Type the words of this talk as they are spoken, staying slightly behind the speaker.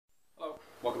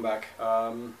welcome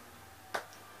back.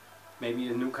 Maybe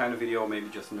a new kind of video, maybe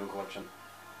just a new collection.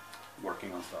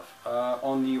 Working on stuff.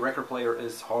 On the record player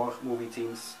is horror movie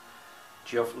themes,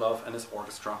 Geoff Love and his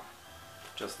orchestra.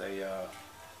 Just a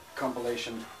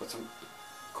compilation with some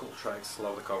cool tracks.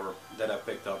 Love the cover that I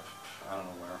picked up, I don't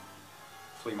know where,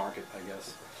 flea market I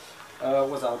guess.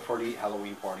 Was out for the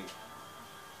Halloween party,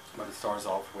 but it starts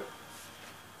off with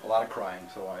a lot of crying,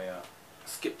 so I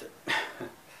skipped it.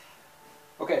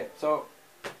 Okay, so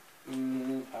I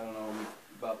don't know,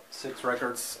 about 6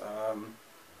 records.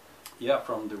 Yeah,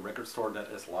 from the record store that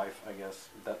is live, I guess.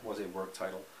 That was a work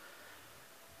title.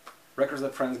 Records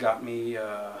that friends got me,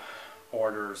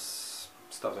 orders,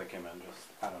 stuff that came in, just,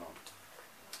 I don't know,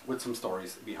 with some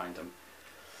stories behind them.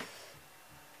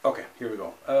 Okay, here we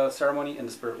go. Ceremony in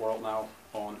the Spirit World now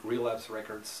on Relapse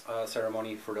Records.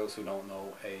 Ceremony, for those who don't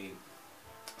know,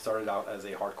 started out as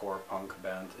a hardcore punk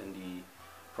band in the,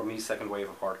 for me, second wave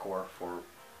of hardcore. For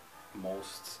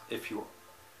most, if you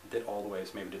did all the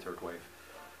waves, maybe the third wave.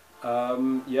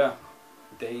 Yeah,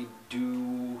 they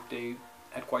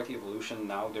had quite the evolution.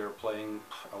 Now they're playing,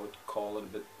 I would call it a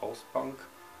bit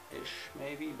post-punk-ish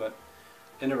maybe, but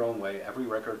in their own way. Every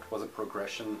record was a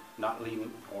progression, not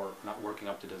leading or not working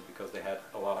up to this, because they had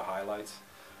a lot of highlights.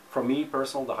 For me,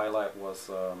 personal, the highlight was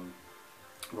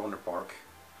Roner Park,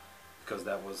 because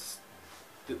that was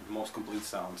the most complete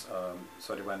sounds.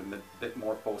 So they went a bit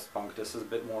more post-punk. This is a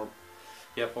bit more,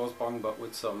 yeah, post-punk, but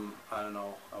with some, I don't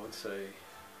know, I would say,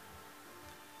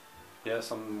 yeah,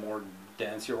 some more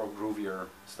dancier or groovier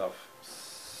stuff,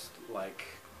 like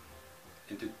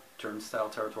into turnstile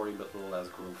territory, but a little less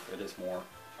groove. It is more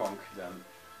punk than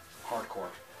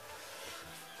hardcore.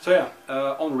 So yeah,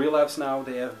 on Relapse now,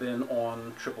 they have been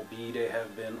on Triple B, they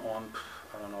have been on,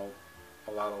 I don't know,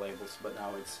 a lot of labels, but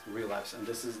now it's Relapse, and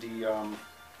this is the,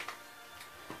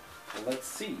 let's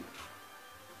see,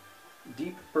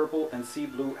 Deep Purple and Sea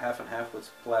Blue half and half with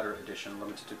splatter edition,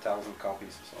 limited to 1,000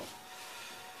 copies. So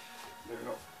there you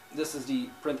go. This is the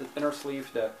printed inner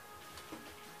sleeve that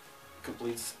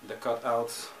completes the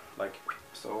cutouts, like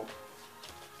so,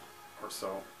 or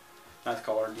so. Nice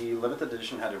color. The limited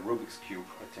edition had a Rubik's Cube,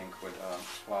 I think, with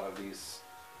a lot of these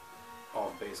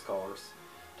off-base colors.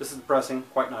 This is the pressing,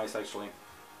 quite nice actually.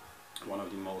 One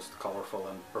of the most colorful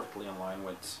and perfectly in line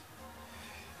with,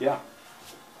 yeah,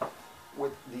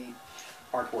 with the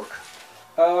artwork.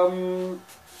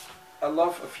 I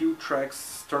love a few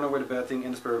tracks. Turn Away the Bad Thing,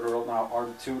 In the Spirit World now are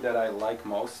the two that I like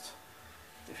most,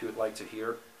 if you would like to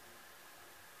hear.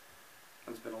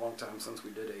 It's been a long time since we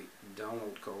did a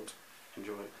download code.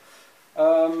 Enjoy.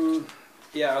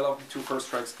 Yeah, I love the 2 first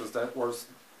tracks, because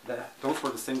those were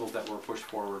the singles that were pushed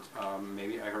forward.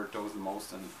 Maybe I heard those the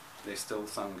most, and they still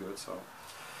sound good. So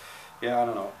yeah, I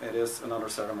don't know. It is another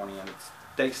ceremony, and it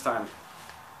takes time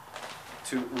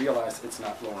to realize it's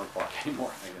not Loner Park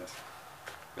anymore, I guess.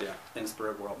 But yeah, In the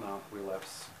Spirit World now,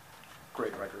 Relapse.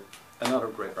 Great record. Another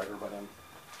great record by them.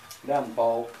 Then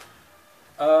Ball.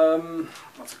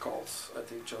 What's it called? I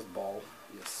think just Ball.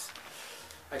 Yes.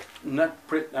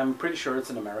 I'm pretty sure it's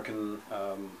an American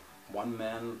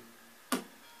one-man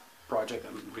project.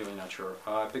 I'm really not sure.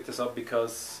 I picked this up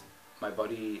because my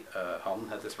buddy Han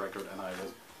had this record, and I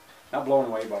was not blown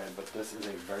away by it, but this is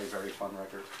a very, very fun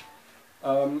record.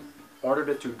 Ordered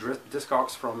it to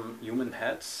Discogs from Human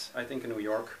Heads, I think in New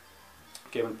York.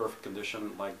 Came in perfect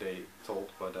condition, like they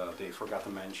told, but they forgot to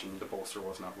mention the poster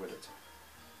was not with it.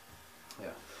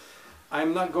 Yeah.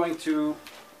 I'm not going to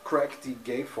crack the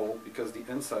gatefold, because the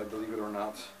inside, believe it or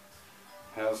not,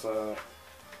 has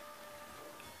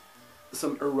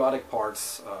some erotic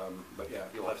parts, but yeah,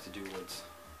 you'll have to do with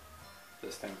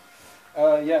this thing.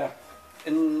 Yeah.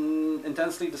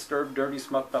 Intensely disturbed, dirty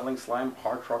smut peddling slime,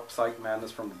 hard rock psych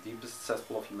madness from the deepest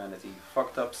cesspool of humanity.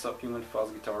 Fucked up subhuman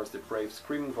fuzz guitars, depraved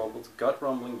screaming vocals, gut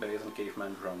rumbling bass and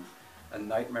caveman drum. A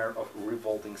nightmare of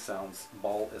revolting sounds.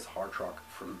 Ball is hard rock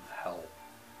from hell.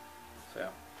 So yeah,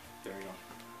 there you go.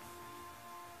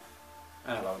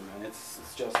 And I love it, man. It's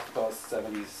just because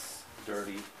 70s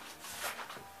dirty.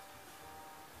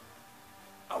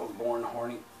 I was born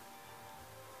horny.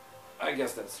 I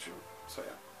guess that's true. So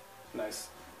yeah. Nice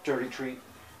dirty treat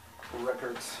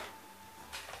records.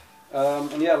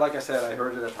 And yeah, like I said, I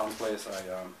heard it at Tom's place.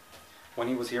 When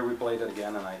he was here, we played it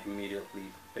again, and I immediately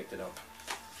picked it up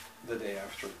the day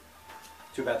after.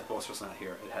 Too bad the poster's not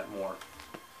here. It had more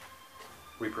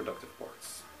reproductive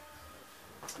parts.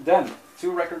 Then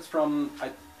 2 records from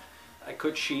I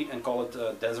could cheat and call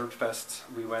it Desert Fest.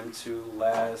 We went to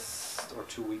last or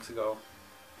 2 weeks ago.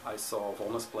 I saw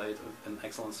Volnus played an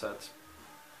excellent set.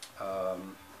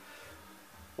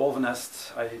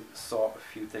 Wolvenest, I saw a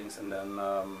few things, and then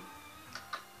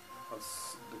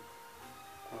what's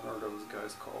the What are those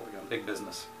guys called again? Big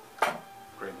Business.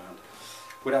 Great band.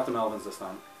 Without the Melvins this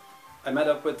time. I met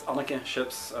up with Anneke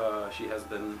Ships. She has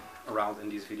been around in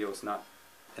these videos, not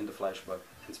in the flesh, but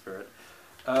in spirit.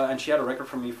 And she had a record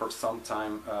for me for some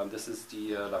time. This is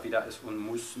the La Vida es un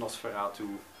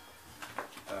Nosferatu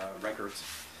records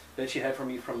that she had for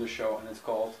me from the show, and it's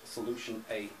called Solution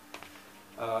A.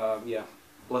 Yeah,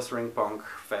 blistering punk,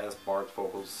 fast barred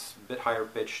vocals, a bit higher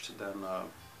pitched than,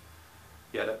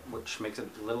 yeah, which makes it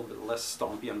a little bit less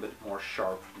stompy and a bit more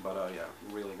sharp, but yeah,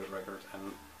 really good record,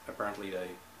 and apparently they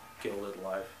killed it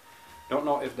live. Don't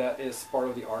know if that is part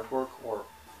of the artwork or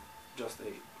just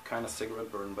a kind of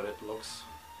cigarette burn, but it looks,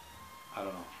 I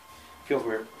don't know, feels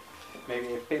weird.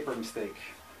 Maybe a paper mistake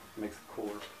makes it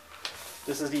cooler.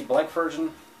 This is the black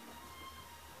version.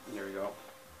 There you go.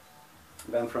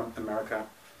 Band from America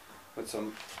with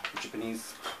some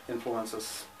Japanese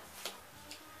influences,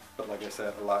 but like I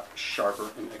said, a lot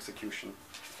sharper in execution.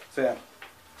 So yeah,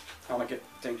 Anneke,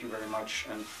 thank you very much,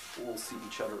 and we'll see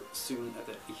each other soon at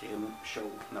the Grim show.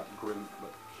 Not Grim,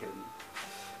 but Grim.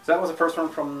 So that was the first one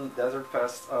from Desert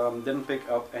Fest. Didn't pick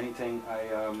up anything.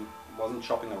 I wasn't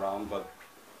shopping around, but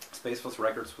Space Force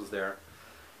Records was there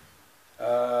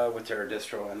with their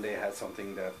distro, and they had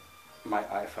something that my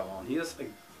eye fell on. He is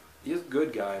a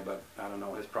good guy, but I don't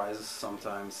know, his prices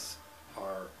sometimes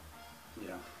are,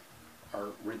 yeah, are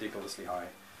ridiculously high.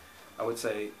 I would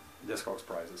say Discogs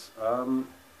prices.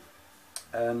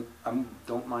 And I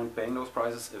don't mind paying those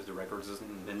prices if the record is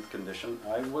in mint condition.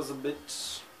 I was a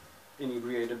bit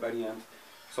inebriated by the end,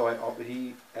 so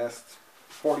he asked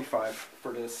 45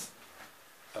 for this,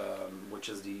 which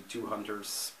is the Two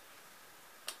Hunters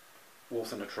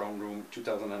Wolves in the Throne Room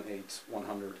 2008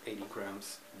 180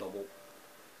 grams double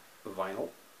vinyl.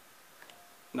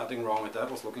 Nothing wrong with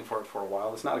that, was looking for it for a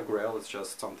while. It's not a grail, it's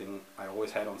just something I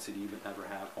always had on CD but never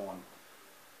had on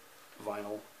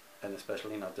vinyl, and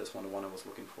especially not this one, the one I was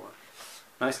looking for.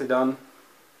 Nicely done,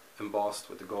 embossed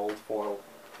with the gold foil.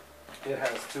 It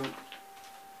has two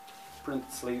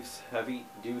print sleeves, heavy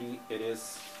duty. It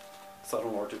is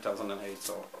Southern War 2008,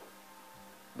 so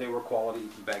they were quality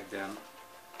back then.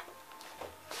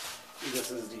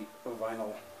 This is the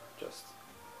vinyl, just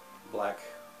black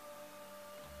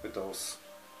with those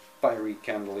fiery,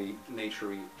 candly,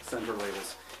 naturey center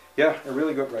labels. Yeah, a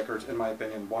really good record in my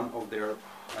opinion. One of their,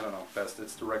 I don't know, best.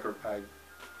 It's the record I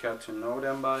got to know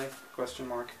them by, question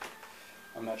mark.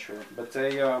 I'm not sure, but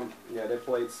they, yeah, they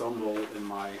played some role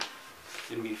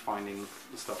in me finding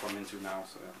the stuff I'm into now.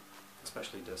 So yeah,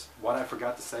 especially this. What I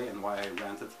forgot to say and why I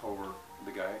ranted over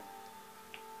the guy,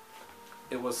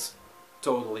 it was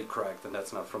totally cracked, and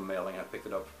that's not from mailing. I picked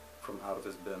it up from out of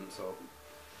his bin, so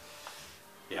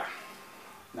yeah,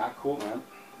 not cool, man.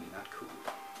 Not cool.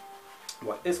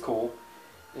 What is cool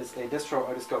is a distro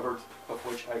I discovered, of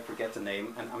which I forget the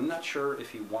name, and I'm not sure if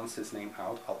he wants his name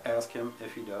out. I'll ask him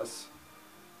if he does.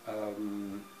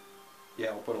 Yeah,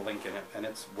 I'll put a link in it, and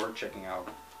it's worth checking out.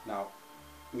 Now,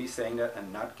 me saying that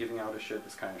and not giving out a shit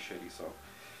is kind of shitty, so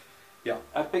yeah.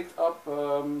 I picked up,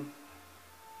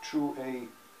 through a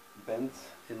bend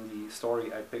in the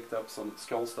story, I picked up some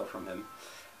Skjold stuff from him,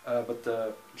 but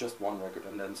just one record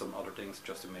and then some other things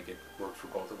just to make it work for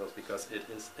both of us, because it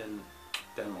is in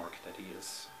Denmark that he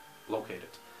is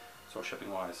located, so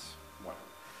shipping wise,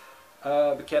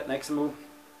 whatever. The Cat XA5X For.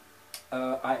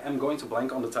 I am going to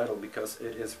blank on the title because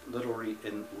it is literally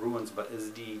in ruins, but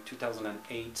is the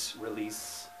 2008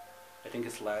 release. I think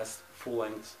it's last full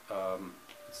length.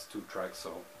 It's 2 tracks,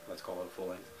 so let's call it a full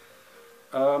length.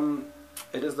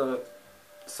 It is the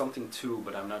something 2,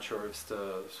 but I'm not sure if it's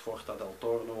the Sforza del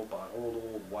Torno,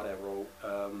 Parolo, whatever.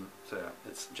 So yeah,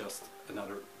 it's just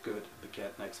another good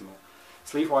Cat XA5X For.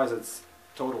 Sleeve-wise, it's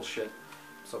total shit,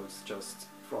 so it's just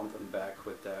front and back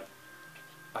with that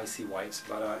icy white,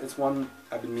 but it's one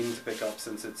I've been meaning to pick up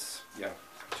since it's, yeah,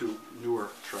 2 newer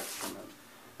tracks from him.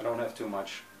 I don't have too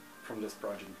much from this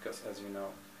project because, as you know,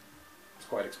 it's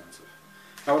quite expensive.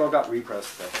 I would have got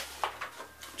repressed, but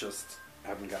just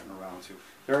haven't gotten around to.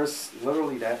 There's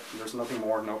literally that. There's nothing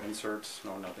more, no inserts,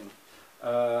 no nothing.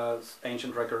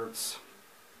 Ancient Records,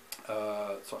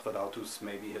 Nosferatu's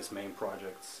maybe his main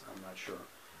projects. I'm not sure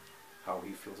how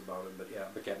he feels about it, but yeah,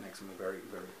 the Cat XA5X For very,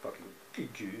 very fucking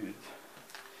good.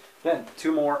 Then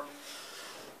 2 more.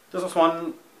 This was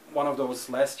one of those.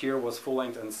 Last year was full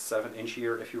length and 7-inch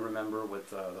year, if you remember, with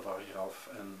the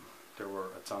Varjraf, and there were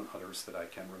a ton others that I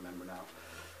can't remember now.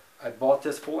 I bought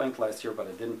this full length last year, but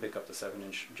I didn't pick up the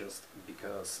 7-inch just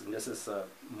because. And this is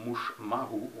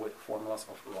S.Musmahhu with Formulas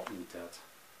of Rottented.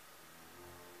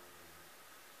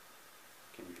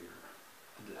 Can you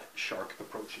hear the shark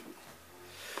approaching?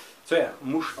 So yeah,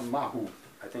 S.Musmahhu.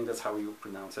 I think that's how you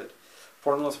pronounce it.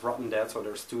 Formulas of Rotten Dead, so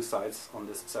there's two sides on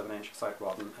this 7-inch, side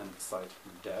Rotten and side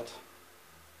Dead.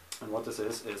 And what this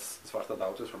is Zwarte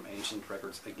Dautus from Ancient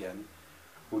Records again,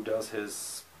 who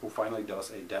finally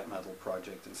does a death metal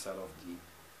project instead of the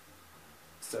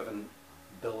 7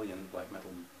 billion black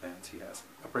metal bands he has.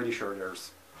 I'm pretty sure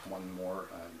there's one more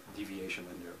deviation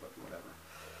in there, but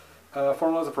whatever.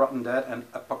 Formulas of Rotten Dead and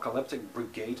Apocalyptic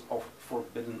Brigade of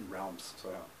Forbidden Realms. So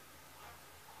yeah.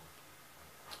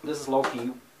 This is low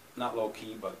key, not low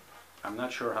key, but I'm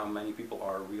not sure how many people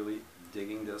are really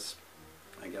digging this.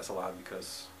 I guess a lot,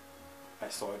 because I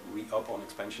saw it re-up on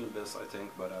Expansion Abyss, I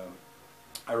think, but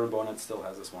Iron Bonnet still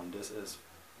has this one. This is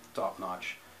top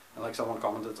notch. And like someone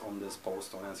commented on this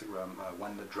post on Instagram,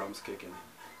 when the drums kick in,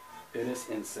 it is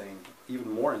insane.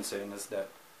 Even more insane is that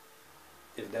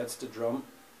if that's the drum,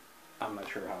 I'm not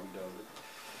sure how he does it.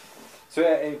 So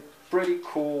yeah, a pretty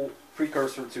cool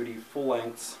precursor to the full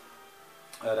length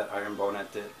that Iron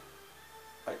Bonnet did.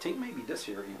 I think maybe this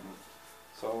year even.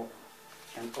 So,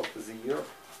 end of the year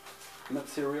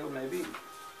material maybe.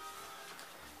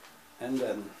 And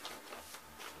then,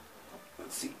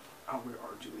 let's see how we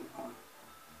are doing on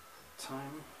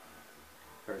time.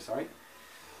 Very sorry.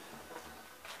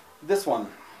 This one,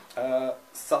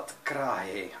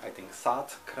 Satkrahe, I think,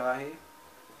 Satkrahe.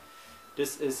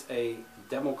 This is a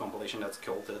demo compilation that's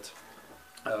Skjold did.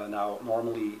 Now,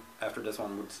 normally after this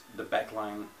one, the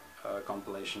backline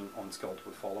compilation on Skjold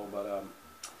would follow, but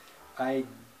I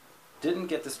didn't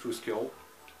get this through Skjold.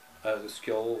 The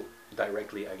Skjold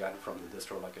directly, I got it from the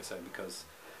distro, like I said, because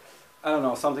I don't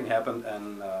know, something happened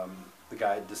and the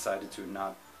guy decided to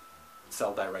not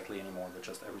sell directly anymore, but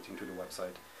just everything to the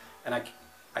website. And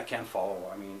I can't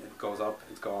follow. I mean, it goes up,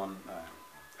 it's gone.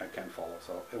 I can't follow.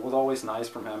 So it was always nice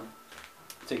from him.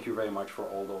 Thank you very much for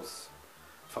all those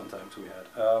fun times we had.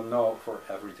 No, for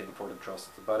everything, for the trust.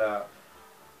 But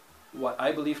what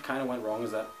I believe kind of went wrong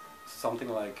is that something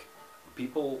like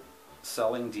people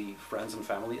selling the friends and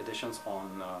family editions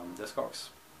on Discogs.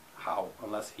 How?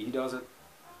 Unless he does it,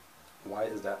 why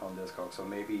is that on Discogs? So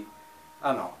maybe,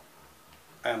 I don't know.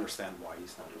 I understand why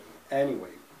he's not doing it.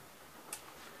 Anyway,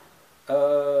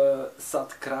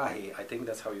 Satkrahe, I think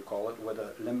that's how you call it, with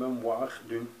a Le Mémoire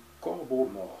d'un Corbeau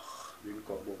Mort.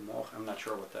 I'm not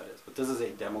sure what that is, but this is a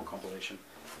demo compilation.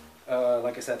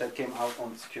 Like I said, that came out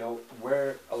on Skjold,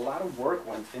 where a lot of work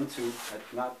went into,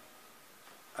 not,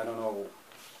 I don't know,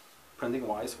 printing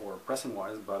wise or pressing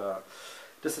wise, but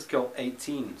this is Skjold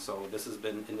 18, so this has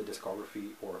been in the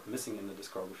discography, or missing in the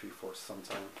discography for some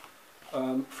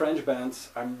time. French bands,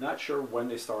 I'm not sure when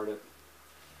they started,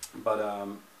 but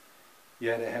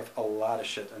yeah, they have a lot of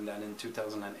shit. And then in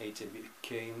 2008 it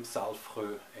became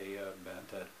Salfreux, a band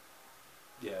that,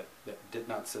 yeah, that did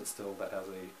not sit still, that has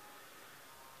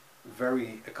a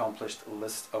very accomplished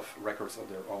list of records of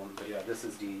their own. But yeah, this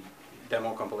is the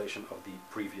demo compilation of the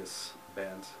previous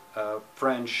band.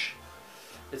 French,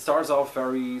 it starts off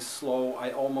very slow.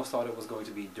 I almost thought it was going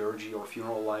to be dirgy or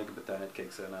funeral-like, but then it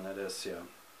kicks in and it is, yeah.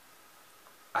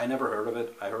 I never heard of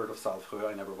it. I heard of Salfreux,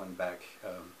 I never went back.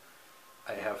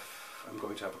 I'm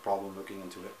going to have a problem looking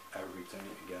into it, everything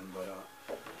again,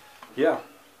 but yeah,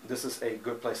 this is a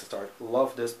good place to start.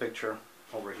 Love this picture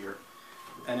over here.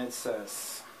 And it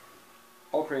says,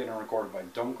 all created and recorded by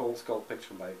Dunkel, Skjold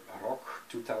picture by Rock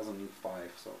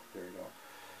 2005, so there you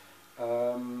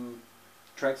go.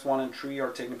 Tracks 1 and 3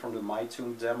 are taken from the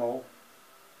MyTune demo.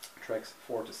 Tracks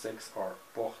 4 to 6 are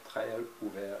Portrait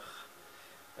Ouvert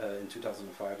in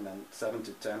 2005, and then 7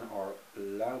 to 10 are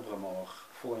L'Arbre Mort,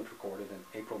 full-length recorded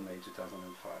in April-May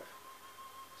 2005.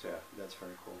 So yeah, that's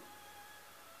very cool.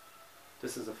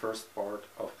 This is the first part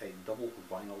of a double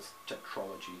vinyls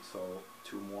tetralogy, so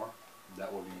 2 more.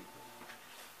 That will be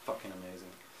fucking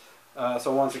amazing.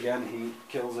 So once again, he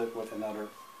kills it with another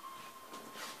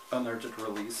unearthed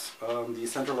release. The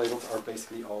center labels are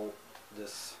basically all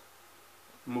this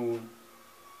moon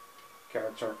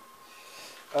character.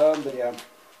 But yeah,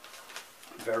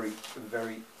 very,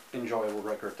 very enjoyable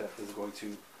record that is going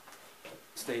to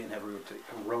stay in heavy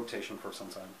rotation for some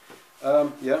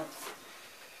time. Yeah,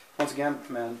 once again,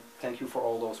 man, thank you for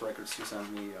all those records you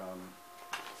sent me.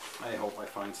 I hope I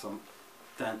find some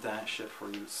Tintin shit for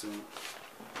you soon.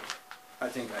 I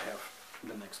think I have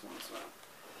the next one, so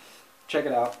check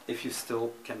it out if you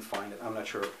still can find it. I'm not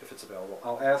sure if it's available.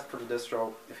 I'll ask for the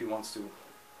distro if he wants to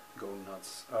go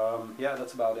nuts. Yeah,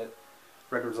 that's about it.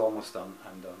 Record's almost done.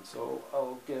 I'm done. So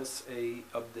I'll guess a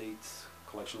update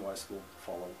collection-wise will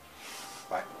follow.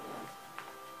 Bye.